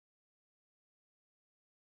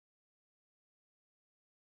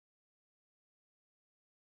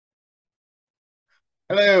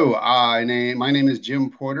Hello, my name is Jim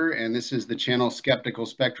Porter, and this is the channel Skeptical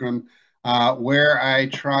Spectrum, where I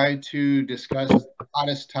try to discuss the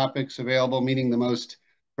hottest topics available, meaning the most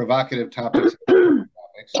provocative topics.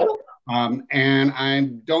 And I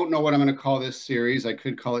don't know what I'm going to call this series. I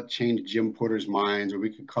could call it Change Jim Porter's Minds, or we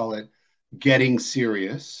could call it Getting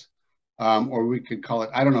Serious, or we could call it,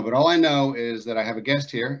 I don't know. But all I know is that I have a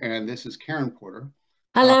guest here, and this is Karen Porter.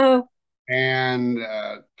 Hello. And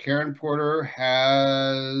Karen Porter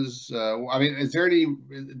has, I mean, is there any,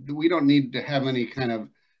 we don't need to have any kind of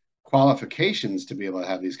qualifications to be able to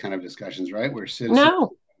have these kind of discussions, right? We're citizens of No,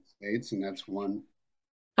 the United States, and that's one.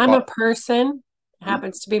 I'm Well, a person,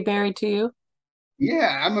 happens to be married to you.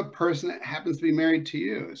 yeah, I'm a person that happens to be married to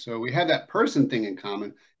you. So we have that person thing in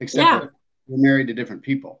common, except Yeah, that we're married to different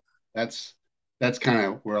people. That's that's kind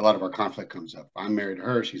of where a lot of our conflict comes up. I'm married to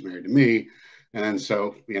her, she's married to me. And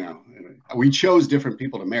so, we chose different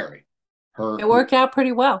people to marry. it Her, worked out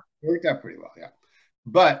pretty well. worked out pretty well, yeah.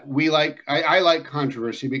 But I like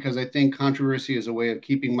controversy because I think controversy is a way of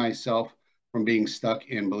keeping myself from being stuck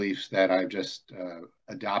in beliefs that I've just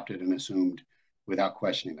adopted and assumed without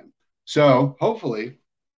questioning them. So hopefully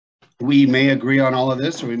we may agree on all of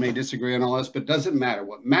this or we may disagree on all this, but it doesn't matter.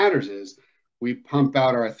 What matters is we pump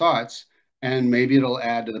out our thoughts and maybe it'll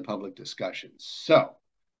add to the public discussion. So,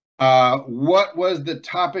 what was the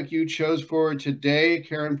topic you chose for today,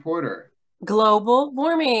 Karen Porter? Global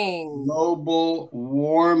warming. Global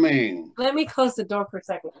warming. Let me close the door for a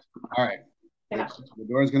second. All right. Yeah. The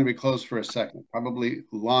door is going to be closed for a second, probably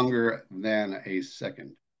longer than a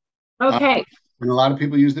second. Uh, Okay. and a lot of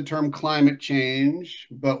people use the term climate change,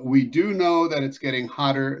 but we do know that it's getting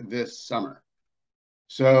hotter this summer.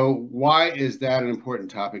 So, why is that an important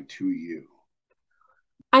topic to you?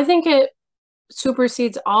 I think it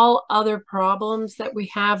supersedes all other problems that we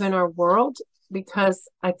have in our world because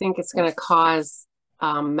I think it's going to cause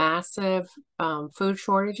massive food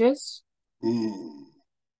shortages. Mm,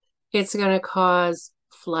 It's going to cause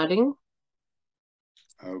flooding.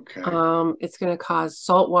 okay. It's going to cause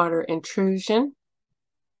saltwater intrusion.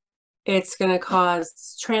 It's going to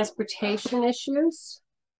cause transportation issues.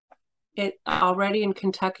 It already in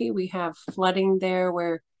Kentucky, we have flooding there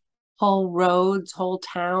where whole roads, whole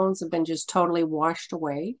towns have been just totally washed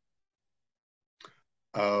away.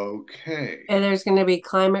 Okay. And there's going to be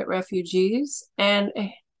climate refugees. And,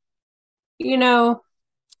 you know,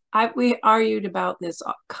 we argued about this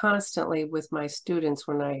constantly with my students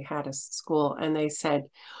when I had a school, and they said,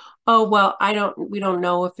 "Oh, well, we don't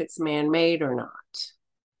know if it's man-made or not."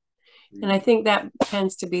 And I Mm, think that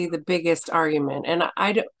tends to be the biggest argument. And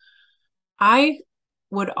I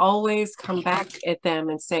would always come back at them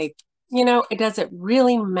and say, it doesn't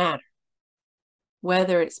really matter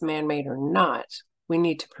whether it's man-made or not. We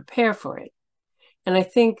need to prepare for it. And I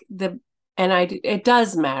think it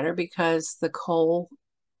does matter because the coal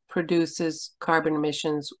produces carbon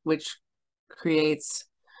emissions, which creates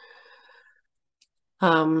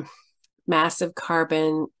um, massive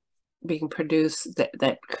carbon being produced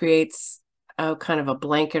that creates a kind of a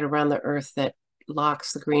blanket around the earth that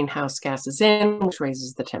locks the greenhouse gases in, which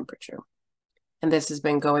raises the temperature. And this has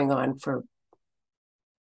been going on for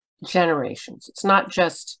generations. It's not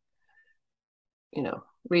just,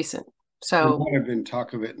 recent. there So, might have been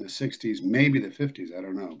talk of it in the 60s, maybe the 50s. I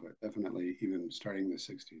don't know, but definitely even starting in the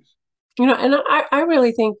 60s. and I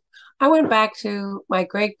really think I went back to my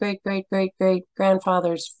great, great, great, great, great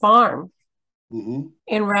grandfather's farm Hmm.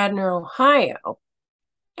 in Radnor, Ohio,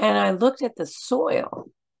 and I looked at the soil.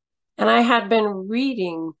 And I had been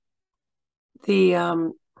reading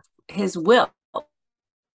the his will,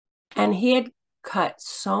 and he had cut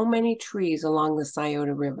so many trees along the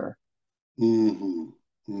Scioto River. Hmm.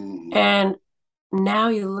 Hmm. And now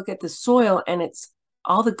you look at the soil and it's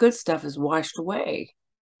all the good stuff is washed away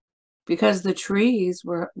because the trees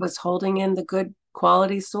was holding in the good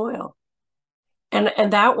quality soil.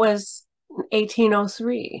 And that was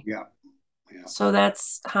 1803. Yeah, yeah. So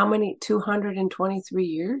that's how many 223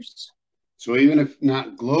 years? So even if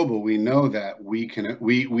not global, we know that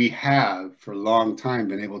we have for a long time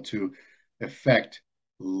been able to affect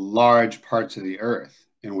large parts of the earth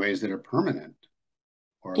in ways that are permanent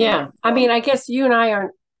or Yeah. I long. mean, I guess you and I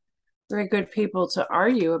aren't very good people to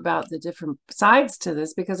argue about the different sides to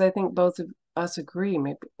this because I think both of us agree.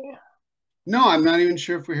 Maybe. No, I'm not even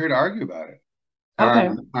sure if we're here to argue about it. Okay.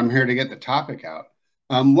 I'm here to get the topic out.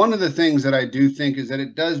 One of the things that I do think is that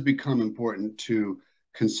it does become important to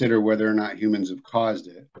consider whether or not humans have caused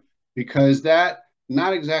it, because that,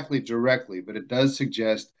 not exactly directly, but it does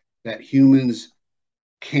suggest that humans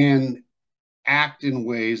can act in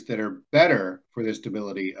ways that are better for the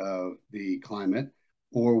stability of the climate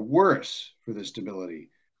or worse for the stability,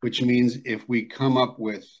 which means if we come up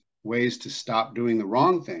with ways to stop doing the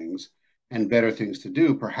wrong things and better things to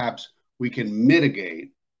do, perhaps we can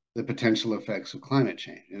mitigate the potential effects of climate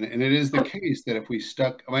change. And it is the case that if we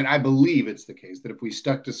stuck, I mean, I believe it's the case that if we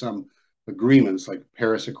stuck to some agreements like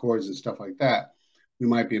Paris Accords and stuff like that, we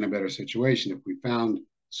might be in a better situation if we found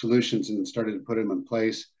solutions and started to put them in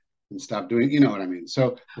place and stop doing, you know what I mean?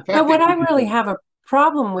 So the But fact what that I really have a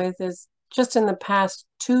problem with is just in the past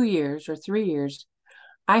 2 years or 3 years,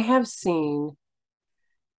 I have seen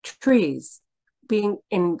trees being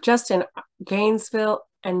in just in Gainesville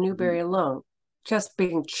and Newberry alone, just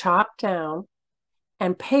being chopped down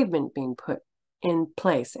and pavement being put in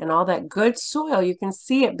place and all that good soil, you can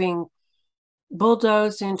see it being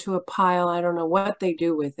bulldozed into a pile. I don't know what they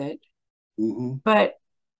do with it, but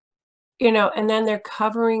and then they're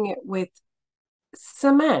covering it with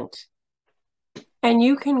cement. And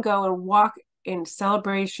you can go and walk in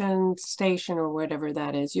Celebration Station or whatever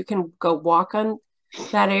that is. You can go walk on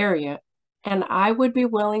that area. And I would be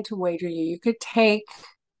willing to wager you could take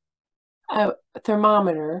a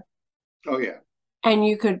thermometer. Oh, yeah. And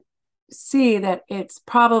you could see that it's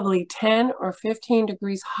probably 10 or 15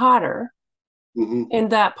 degrees hotter in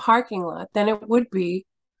that parking lot than it would be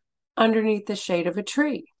underneath the shade of a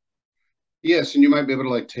tree. Yes, and you might be able to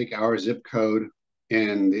like take our zip code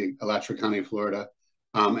in the Alachua County, Florida,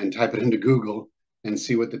 and type it into Google and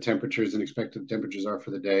see what the temperatures and expected temperatures are for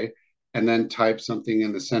the day, and then type something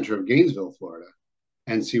in the center of Gainesville, Florida,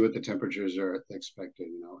 and see what the temperatures are expected.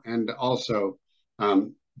 And also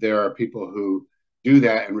there are people who do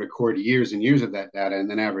that and record years and years of that data and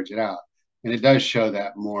then average it out, and it does show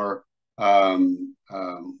that more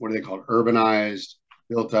what are they called, urbanized,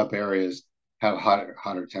 built up areas have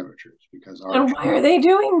hotter temperatures because and why are they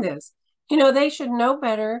doing this? They should know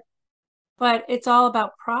better, but it's all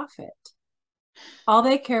about profit. All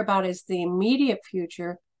they care about is the immediate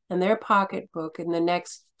future and their pocketbook in the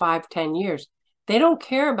next 5-10 years. They don't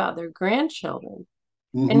care about their grandchildren.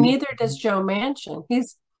 And neither does Joe Manchin.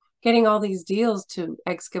 He's getting all these deals to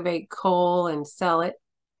excavate coal and sell it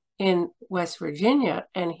in West Virginia.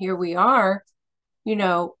 And here we are,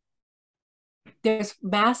 there's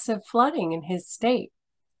massive flooding in his state.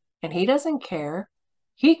 And he doesn't care.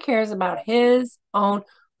 He cares about his own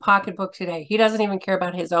pocketbook today. He doesn't even care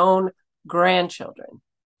about his own grandchildren.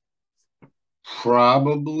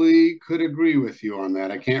 Probably could agree with you on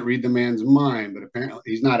that. I can't read the man's mind, but apparently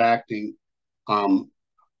he's not acting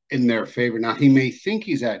in their favor. Now, he may think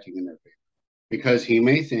he's acting in their favor because he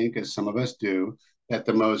may think, as some of us do, that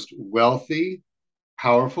the most wealthy,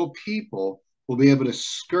 powerful people will be able to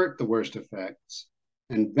skirt the worst effects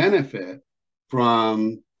and benefit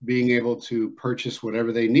from being able to purchase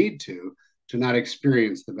whatever they need to not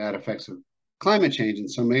experience the bad effects of climate change.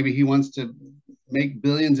 And so maybe he wants to make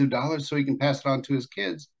billions of dollars so he can pass it on to his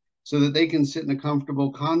kids so that they can sit in a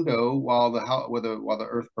comfortable condo while the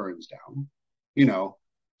earth burns down.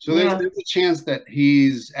 So there's a chance that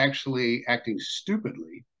he's actually acting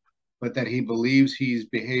stupidly, but that he believes he's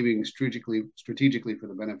behaving strategically for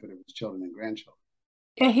the benefit of his children and grandchildren.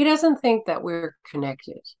 Yeah, he doesn't think that we're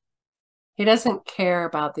connected. He doesn't care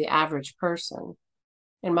about the average person,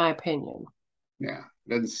 in my opinion. Yeah,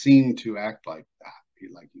 doesn't seem to act like that.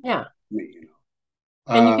 Like me,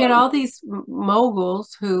 And you get all these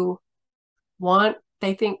moguls who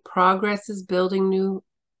they think progress is building new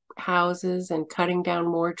houses and cutting down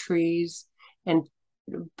more trees and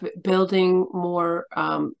building more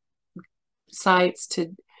sites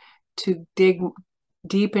to dig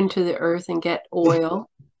deep into the earth and get oil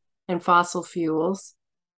and fossil fuels.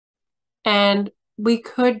 And we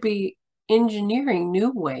could be engineering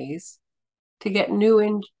new ways to get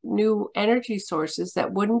new energy sources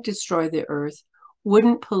that wouldn't destroy the earth,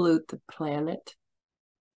 wouldn't pollute the planet.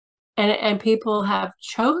 And people have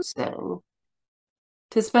chosen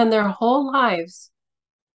to spend their whole lives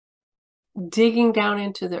digging down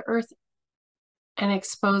into the earth and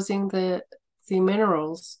exposing the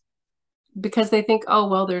minerals because they think, oh,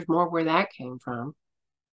 well, there's more where that came from.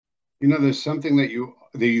 There's something that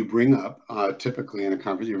you bring up typically in a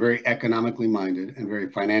conference. You're very economically minded and very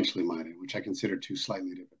financially minded, which I consider two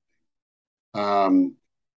slightly different.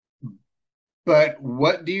 But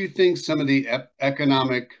what do you think some of the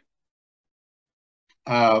economic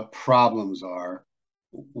problems are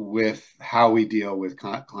with how we deal with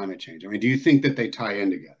climate change? I mean, do you think that they tie in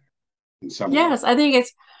together in some way? Yes, I think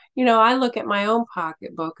it's, I look at my own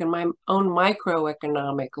pocketbook and my own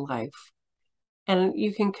microeconomic life, and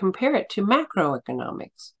you can compare it to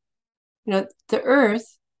macroeconomics. The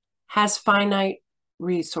earth has finite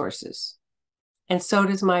resources, and so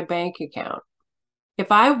does my bank account.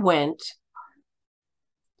 If I went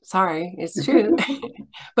Sorry, it's true.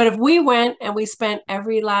 But if we went and we spent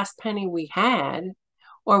every last penny we had,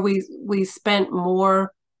 or we spent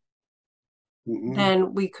more Mm-hmm.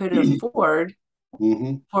 than we could afford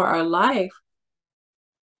Mm-hmm. for our life,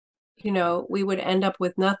 we would end up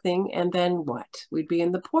with nothing. And then what? We'd be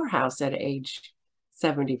in the poorhouse at age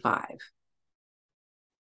 75.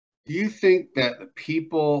 Do you think that the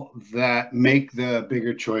people that make the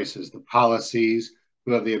bigger choices, the policies,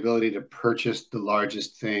 who have the ability to purchase the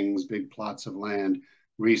largest things, big plots of land,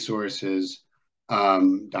 resources,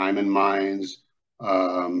 diamond mines,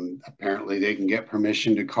 apparently they can get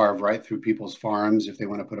permission to carve right through people's farms if they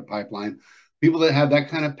want to put a pipeline. People that have that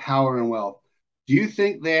kind of power and wealth, do you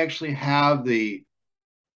think they actually have the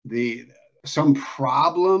some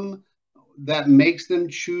problem that makes them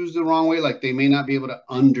choose the wrong way? Like they may not be able to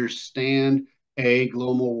understand a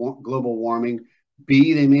global warming.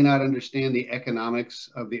 B, they may not understand the economics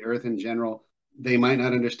of the earth in general. They might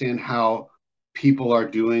not understand how people are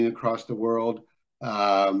doing across the world.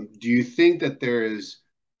 Do you think that there is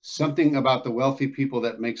something about the wealthy people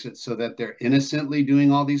that makes it so that they're innocently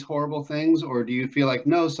doing all these horrible things? Or do you feel like,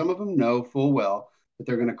 no, some of them know full well that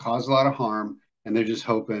they're going to cause a lot of harm and they're just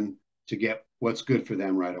hoping to get what's good for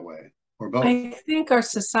them right away, or both? I think our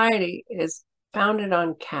society is founded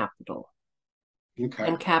on capital Okay.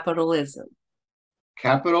 and capitalism.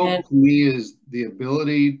 Capital And to me is the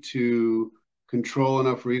ability to control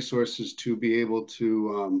enough resources to be able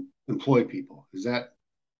to employ people. Is that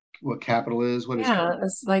what capital is? What is yeah, capital?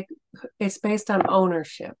 it's like it's based on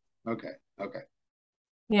ownership. Okay. Okay.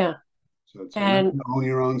 Yeah. So it's enough And to own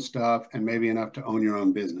your own stuff and maybe enough to own your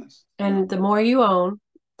own business. and the more you own,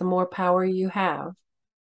 the more power you have.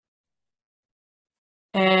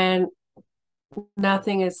 And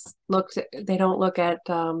nothing is looked at, they don't look at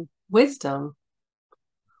wisdom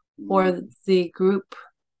or Mm, the group.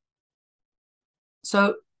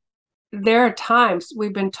 So there are times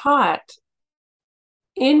we've been taught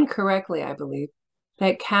incorrectly, I believe,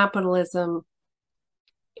 that capitalism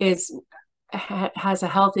is has a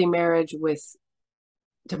healthy marriage with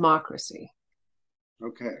democracy.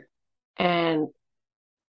 okay. And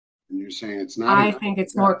And you're saying it's not I enough think of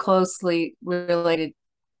it's more that. closely related,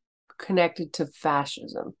 connected to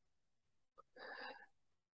fascism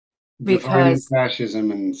Defining because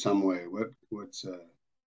fascism in some way. What's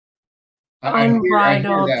I hear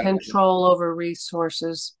unbridled that. control over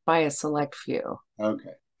resources by a select few. Okay.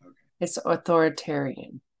 Okay. It's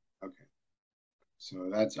authoritarian. Okay. So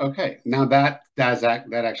that's okay. Now that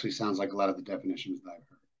actually sounds like a lot of the definitions that I've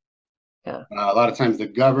heard. Yeah. A lot of times the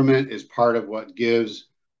government is part of what gives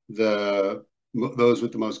the those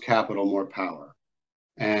with the most capital more power.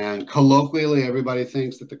 And colloquially, everybody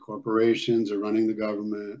thinks that the corporations are running the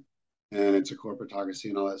government and it's a corporatocracy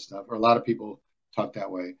and all that stuff. Or a lot of people talk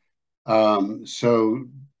that way. So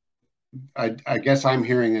I guess I'm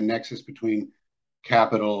hearing a nexus between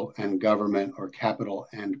capital and government or capital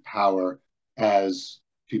and power as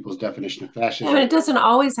people's definition of I mean, fascism. it doesn't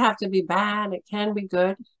always have to be bad. It can be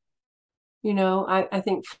good. I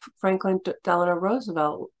think Franklin Delano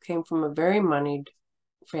Roosevelt came from a very moneyed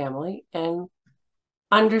family and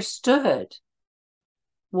understood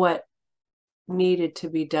what needed to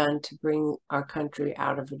be done to bring our country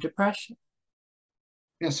out of a depression.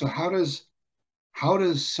 Yeah. So how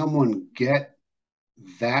does someone get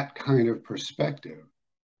that kind of perspective?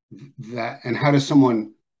 That and how does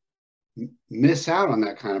someone miss out on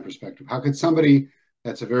that kind of perspective? How could somebody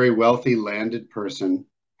that's a very wealthy landed person,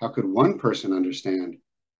 how could one person understand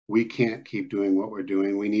we can't keep doing what we're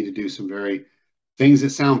doing? We need to do some very things that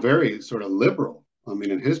sound very sort of liberal. I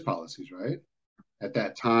mean, in his policies, right? At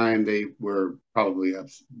that time, they were probably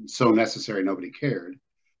so necessary nobody cared.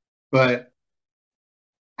 But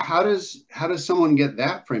how does someone get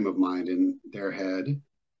that frame of mind in their head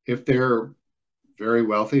if they're very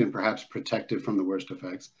wealthy and perhaps protected from the worst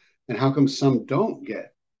effects? And how come some don't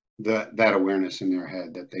get that awareness in their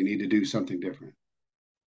head that they need to do something different?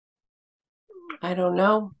 I don't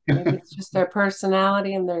know. Maybe it's just their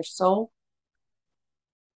personality and their soul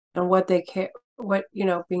and what they care,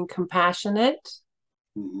 being compassionate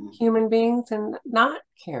Mm-hmm. human beings and not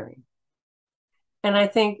caring. And I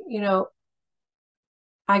think,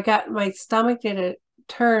 I got my stomach did a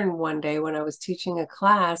turn one day when I was teaching a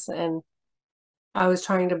class and I was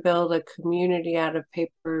trying to build a community out of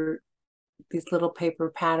paper, these little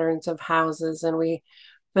paper patterns of houses. And we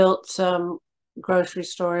built some grocery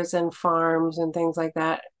stores and farms and things like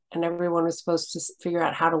that. And everyone was supposed to figure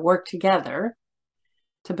out how to work together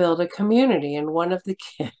to build a community. And one of the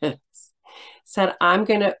kids said, I'm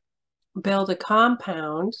going to build a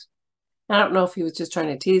compound. I don't know if he was just trying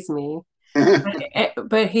to tease me,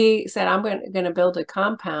 But he said, I'm going to build a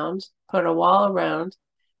compound, put a wall around,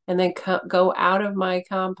 and then go out of my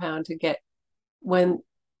compound to get when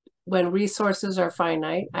resources are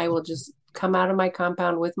finite, I will just come out of my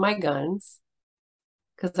compound with my guns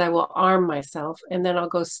because I will arm myself, and then I'll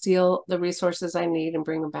go steal the resources I need and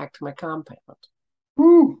bring them back to my compound.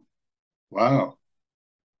 Woo. Wow.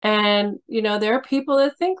 And there are people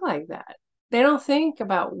that think like that. They don't think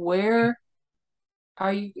about who's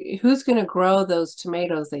going to grow those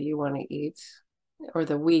tomatoes that you want to eat or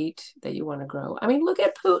the wheat that you want to grow. I mean, look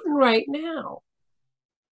at Putin right now.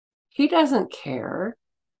 He doesn't care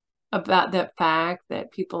about the fact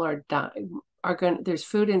that people are dying, there's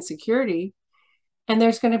food insecurity, and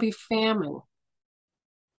there's going to be famine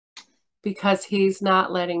because he's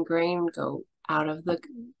not letting grain go out of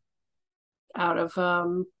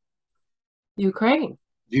Ukraine.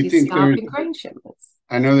 Do you He's think there's, stopping grain shipments.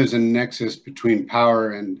 I know there's a nexus between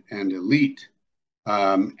power and elite,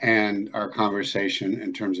 and our conversation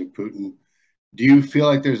in terms of Putin. Do you feel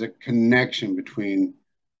like there's a connection between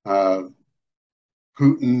uh,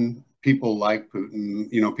 Putin, people like Putin,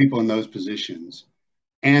 people in those positions,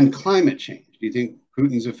 and climate change? Do you think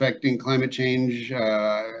Putin's affecting climate change?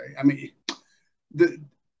 I mean, the,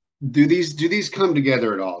 do these come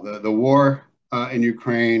together at all? The war in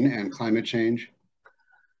Ukraine and climate change?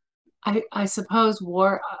 I suppose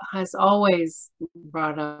war has always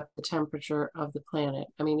brought up the temperature of the planet.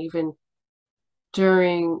 I mean, even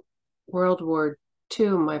during World War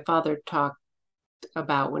II, my father talked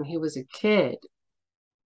about when he was a kid.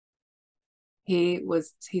 He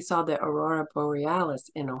saw the aurora borealis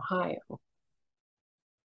in Ohio.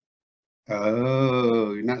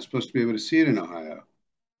 Oh, you're not supposed to be able to see it in Ohio.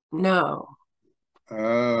 No,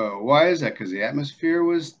 Oh, why is that? Because the atmosphere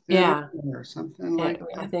was thinner yeah, or something and like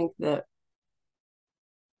I that? think that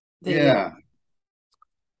the Yeah,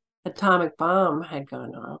 atomic bomb had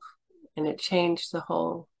gone off, and it changed the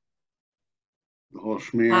whole. the whole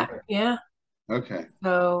schmear. Yeah. Okay.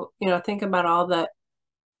 So think about all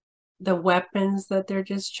the weapons that they're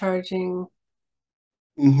discharging,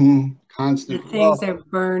 Mm-hmm. the Constant. things Well, they're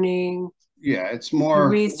burning, yeah, it's the more.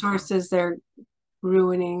 resources they're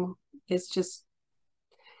ruining. It's just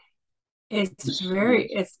it's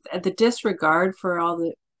the disregard for all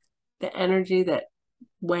the energy that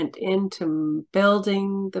went into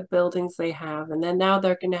building the buildings they have, and then now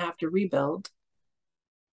they're going to have to rebuild,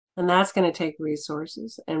 and that's going to take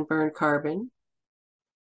resources and burn carbon.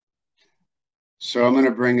 So I'm going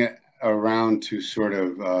to bring it around to sort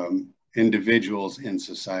of individuals in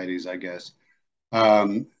societies, I guess.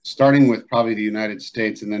 Starting with probably the United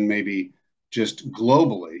States and then maybe just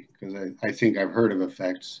globally, because I think I've heard of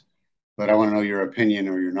effects, but I want to know your opinion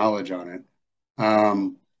or your knowledge on it.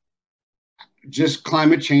 Um, just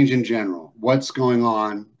climate change in general. What's going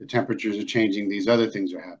on? The temperatures are changing. These other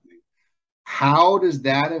things are happening. How does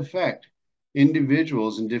that affect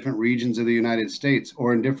individuals in different regions of the United States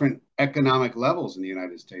or in different economic levels in the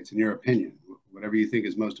United States, in your opinion? Whatever you think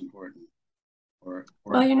is most important.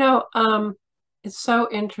 Well, it's so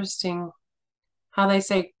interesting how they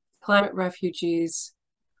say climate refugees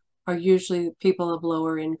are usually people of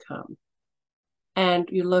lower income. And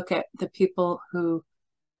you look at the people who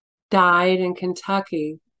died in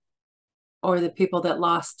Kentucky or the people that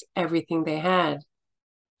lost everything they had,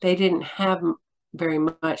 they didn't have very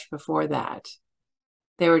much before that.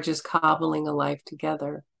 They were just cobbling a life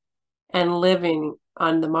together and living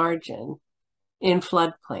on the margin in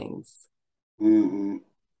floodplains. Mm-hmm.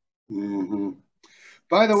 Mm-hmm.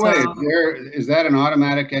 By the way, So, is that an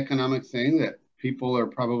automatic economic thing that people are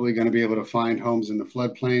probably going to be able to find homes in the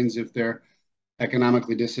floodplains if they're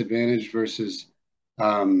economically disadvantaged versus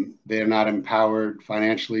they're not empowered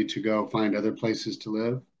financially to go find other places to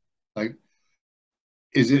live? Like,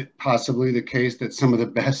 is it possibly the case that some of the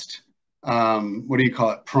best, what do you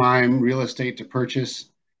call it, prime real estate to purchase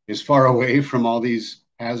is far away from all these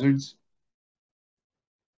hazards?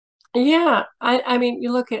 yeah, I mean,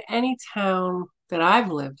 you look at any town that I've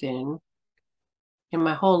lived in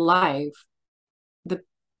my whole life, the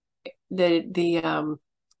the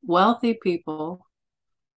wealthy people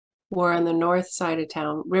were on the north side of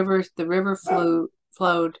town. The river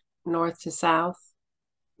flowed north to south.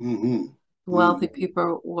 Mm-hmm. Wealthy Mm-hmm.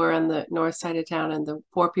 people were on the north side of town, and the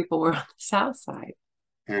poor people were on the south side.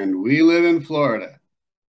 And we live in Florida.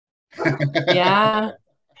 Yeah,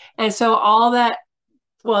 and so all that.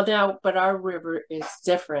 Well, now, but our river is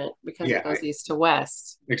different because it Yeah, goes east to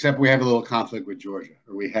west. except we have a little conflict with Georgia,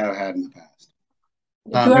 or we have had in the past.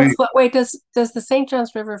 Do But our anyway, wait? Does the St.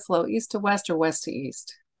 Johns River flow east to west or west to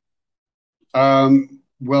east?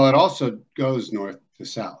 well, it also goes north to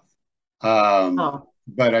south. Oh,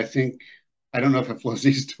 But I think I don't know if it flows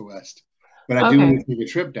east to west, but I do want Okay. to take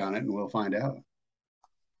a trip down it, and we'll find out.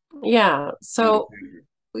 Yeah. Into So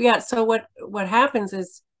yeah, so what happens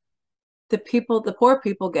is the poor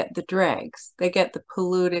people get the dregs. They get the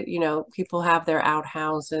polluted, people have their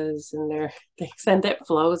outhouses and their things and it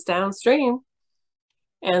flows downstream.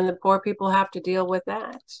 And the poor people have to deal with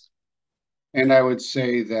that. And I would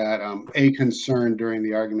say that a concern during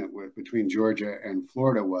the argument between Georgia and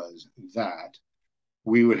Florida was that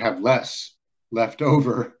we would have less left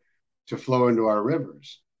over to flow into our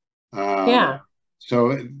rivers. Um, Yeah.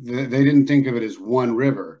 so they didn't think of it as one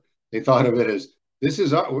river. They thought of it as this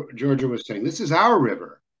is Georgia was saying, this is our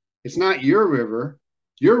river. It's not your river.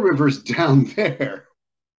 Your river's down there,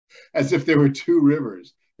 as if there were two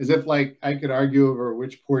rivers, as if like I could argue over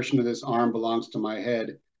which portion of this arm belongs to my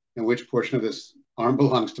head and which portion of this arm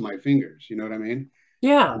belongs to my fingers. You know what I mean?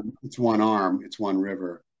 Yeah. It's one arm, it's one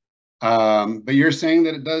river. But you're saying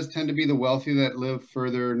that it does tend to be the wealthy that live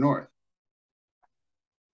further north.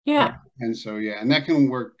 Yeah. And so, yeah, and that can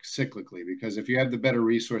work cyclically because if you have the better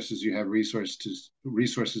resources, you have resources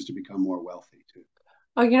to become more wealthy too.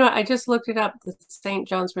 Oh, I just looked it up. The St.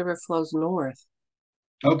 Johns River flows north.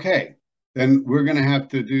 Okay, then we're going to have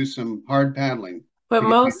to do some hard paddling But to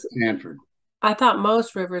get to Stanford. I thought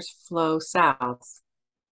most rivers flow south.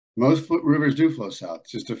 Most rivers do flow south,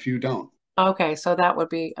 just a few don't. Okay, so that would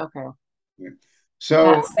be okay. Yeah. So,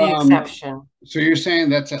 That's the exception. so you're saying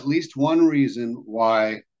that's at least one reason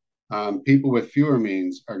why people with fewer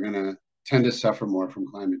means are going to tend to suffer more from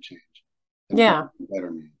climate change than Yeah. people with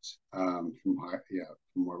better means, from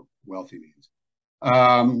more wealthy means.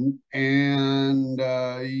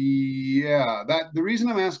 Yeah, that the reason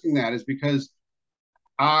I'm asking that is because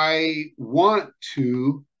I want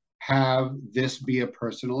to have this be a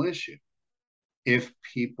personal issue. If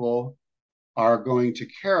people are going to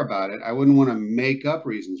care about it, I wouldn't want to make up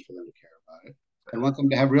reasons for them to care about it. I want them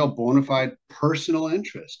to have real bona fide personal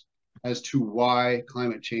interest as to why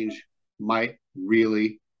climate change might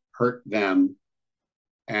really hurt them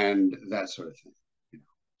and that sort of thing.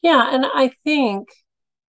 Yeah, and I think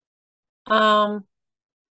um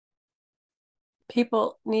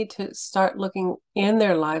people need to start looking in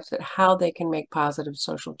their lives at how they can make positive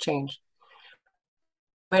social change.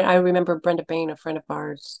 I remember Brenda Bain, a friend of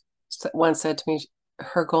ours, once said to me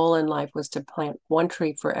her goal in life was to plant one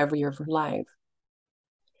tree for every year of her life.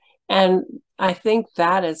 And I think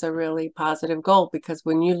that is a really positive goal because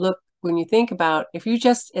when you think about if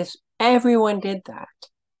everyone did that,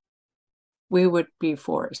 we would be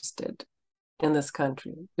forested in this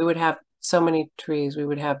country. We would have so many trees. We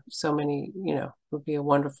would have so many, it would be a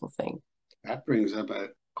wonderful thing. That brings up a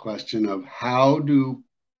question of how do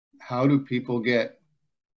people get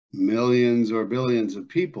millions or billions of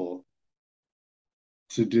people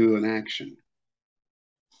to do an action?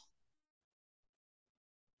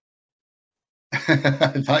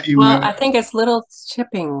 I thought you Well, might. I think it's little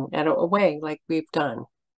chipping at a way like we've done.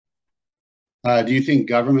 Do you think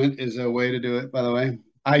government is a way to do it? By the way,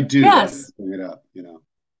 I do. That's Yes. bring it up.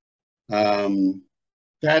 Um,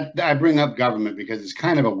 that I bring up government because it's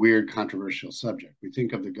kind of a weird, controversial subject. We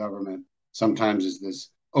think of the government sometimes as this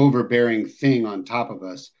overbearing thing on top of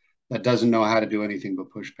us that doesn't know how to do anything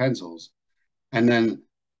but push pencils. And then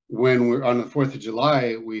when we're on the 4th of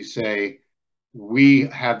July, we say we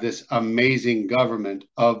have this amazing government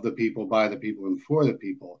of the people, by the people, and for the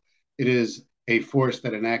people. It is a force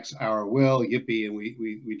that enacts our will, yippee, and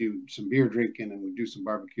we do some beer drinking and we do some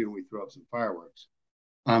barbecue and we throw up some fireworks.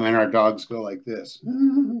 And our dogs go like this.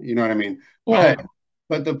 You know what I mean? Yeah.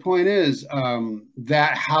 But the point is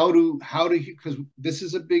that how do you, because this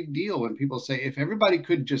is a big deal when people say if everybody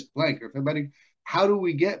could just blank or if everybody, how do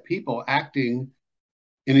we get people acting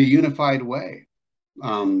in a unified way?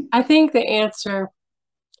 I think the answer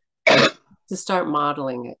is to start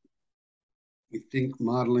modeling it. You think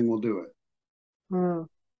modeling will do it? Mm.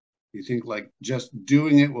 You think like just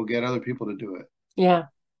doing it will get other people to do it? Yeah.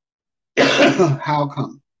 How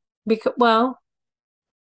come? Well,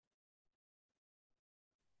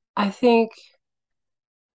 I think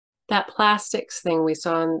that plastics thing we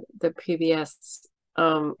saw on the PBS,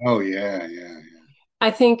 Oh yeah.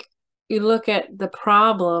 I think you look at the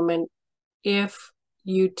problem, and if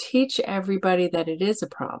you teach everybody that it is a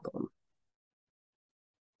problem,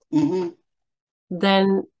 Mm-hmm.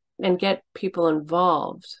 then and get people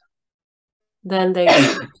involved, then they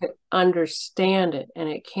understand it, and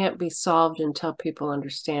it can't be solved until people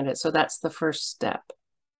understand it. So that's the first step.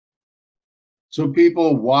 So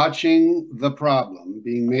people watching the problem,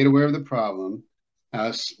 being made aware of the problem,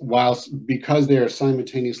 whilst because they are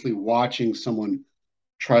simultaneously watching someone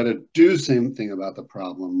try to do something about the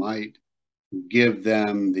problem, might give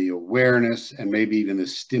them the awareness and maybe even the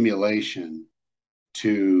stimulation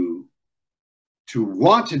to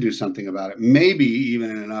want to do something about it, maybe even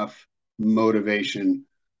enough motivation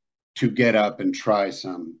to get up and try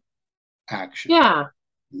some action. Yeah.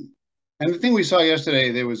 And the thing we saw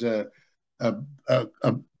yesterday, there was a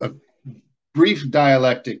brief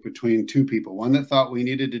dialectic between two people, one that thought we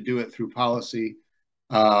needed to do it through policy,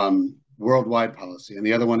 worldwide policy, and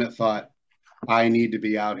the other one that thought I need to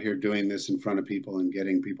be out here doing this in front of people and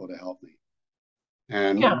getting people to help me.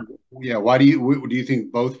 And yeah, why do you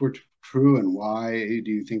think both were true, and why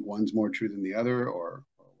do you think one's more true than the other, or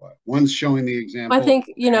what? One's showing the example. I think,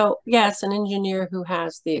 yes, an engineer who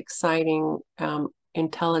has the exciting,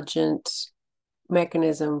 intelligent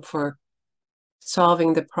mechanism for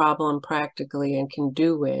solving the problem practically and can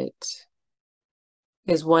do it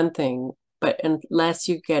is one thing. But unless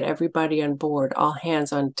you get everybody on board, all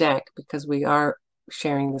hands on deck, because we are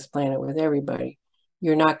sharing this planet with everybody,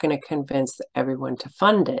 you're not going to convince everyone to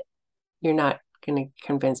fund it. You're not going to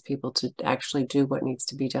convince people to actually do what needs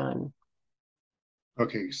to be done.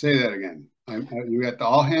 Okay, say that again. You got the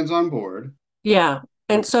all hands on board. Yeah.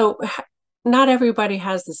 And so not everybody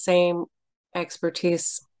has the same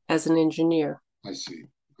expertise as an engineer. I see.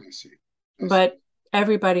 But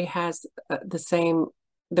everybody has the same,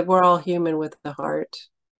 that we're all human with the heart,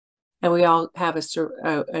 and we all have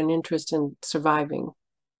an interest in surviving.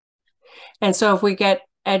 And so if we get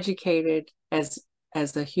educated as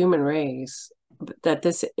a human race that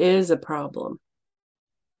this is a problem,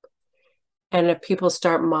 and if people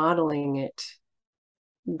start modeling it,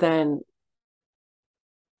 then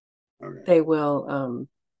they will.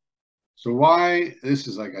 So why, this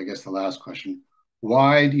is like, I guess, the last question.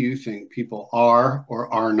 Why do you think people are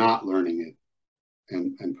or are not learning it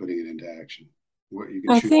and putting it into action?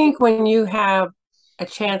 I think when you have a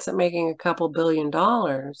chance at making a couple $1 billion,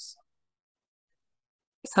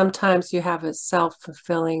 sometimes you have a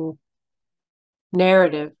self-fulfilling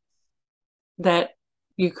narrative that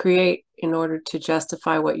you create in order to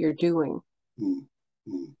justify what you're doing.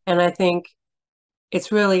 Mm-hmm. And I think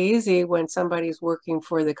it's really easy when somebody's working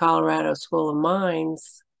for the Colorado School of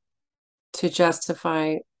Mines to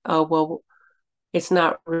justify, oh, well, it's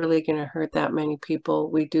not really going to hurt that many people.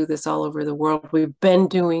 We do this all over the world. We've been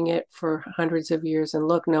doing it for hundreds of years, and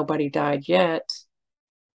look, nobody died yet.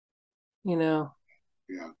 Yeah.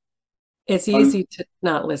 It's easy to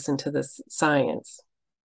not listen to the science.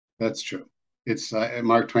 That's true. It's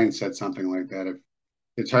Mark Twain said something like that. If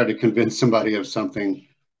it's hard to convince somebody of something,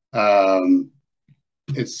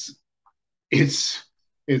 it's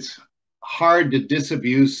hard to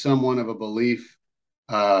disabuse someone of a belief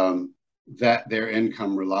that their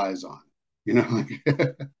income relies on,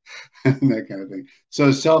 that kind of thing.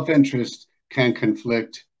 So self-interest can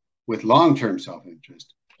conflict with long-term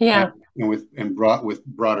self-interest. Yeah. And with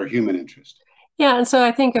broader human interest. Yeah. And so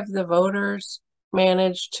I think if the voters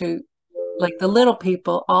manage to, like the little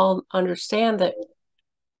people, all understand that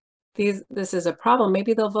this is a problem,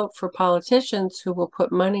 maybe they'll vote for politicians who will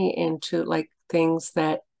put money into like things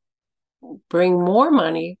that bring more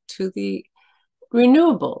money to the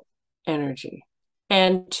renewable energy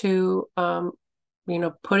and to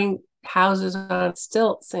putting houses on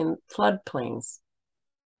stilts in floodplains.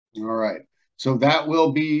 All right. So that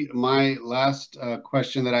will be my last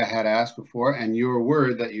question that I had asked before, and your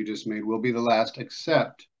word that you just made will be the last,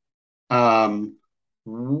 except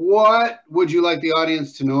what would you like the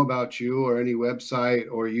audience to know about you, or any website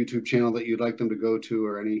or YouTube channel that you'd like them to go to,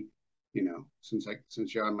 or any, since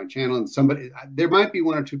you're on my channel, and there might be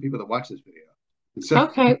one or two people that watch this video. So,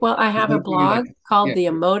 okay, well, I have a blog called the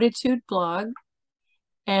Emotitude blog,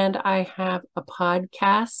 and I have a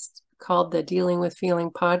podcast called the Dealing with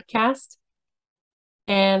Feeling podcast.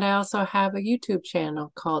 And I also have a YouTube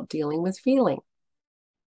channel called Dealing with Feeling.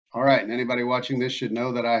 All right. And anybody watching this should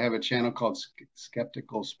know that I have a channel called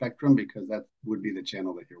Skeptical Spectrum, because that would be the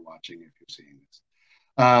channel that you're watching if you're seeing this.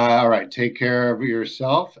 All right. Take care of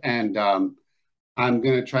yourself. And I'm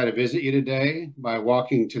going to try to visit you today by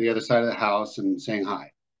walking to the other side of the house and saying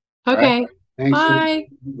hi. Okay. Right? Thanks Bye.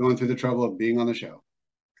 for going through the trouble of being on the show.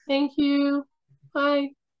 Thank you. Bye.